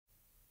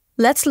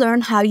let's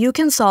learn how you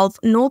can solve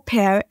no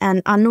pair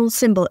and unknown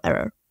symbol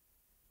error.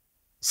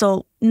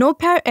 So, no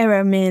pair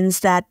error means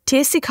that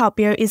TSC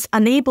Copier is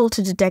unable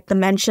to detect the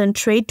mentioned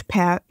trade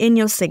pair in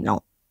your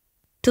signal.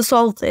 To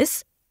solve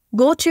this,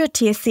 go to your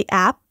TSC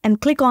app and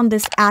click on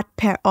this Add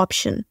Pair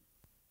option.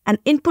 An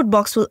input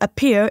box will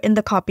appear in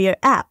the Copier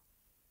app.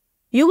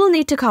 You will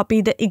need to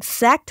copy the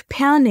exact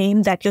pair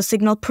name that your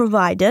signal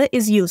provider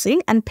is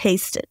using and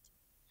paste it.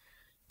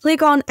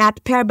 Click on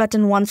Add Pair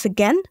button once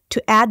again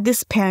to add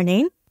this pair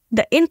name.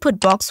 The input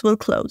box will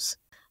close.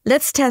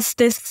 Let's test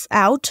this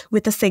out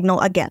with the signal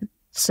again.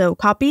 So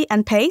copy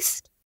and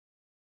paste.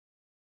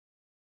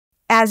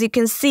 As you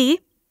can see,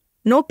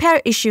 no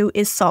pair issue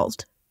is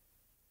solved.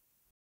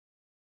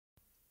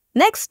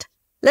 Next,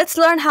 let's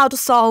learn how to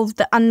solve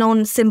the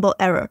unknown symbol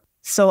error.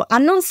 So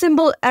unknown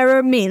symbol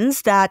error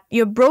means that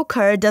your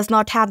broker does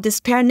not have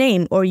this pair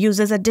name or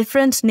uses a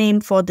different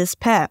name for this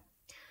pair.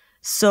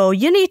 So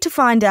you need to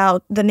find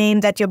out the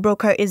name that your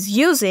broker is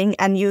using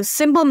and use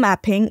symbol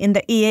mapping in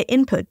the EA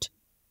input.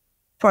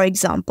 For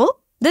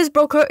example, this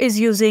broker is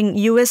using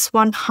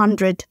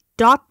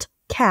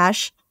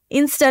US100.cash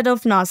instead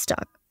of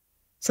Nasdaq.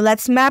 So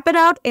let's map it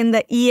out in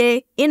the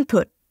EA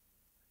input.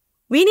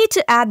 We need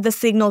to add the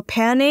signal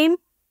pair name,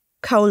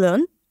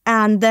 colon,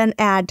 and then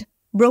add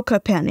broker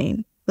pair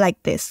name,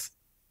 like this.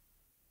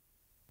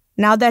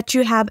 Now that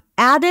you have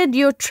added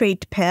your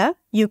trade pair,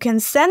 you can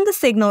send the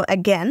signal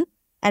again,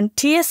 and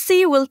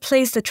TSC will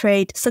place the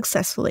trade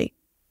successfully.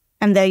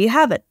 And there you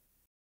have it.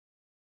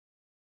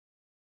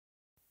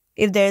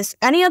 If there's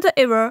any other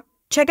error,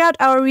 check out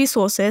our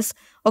resources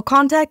or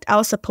contact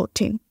our support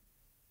team.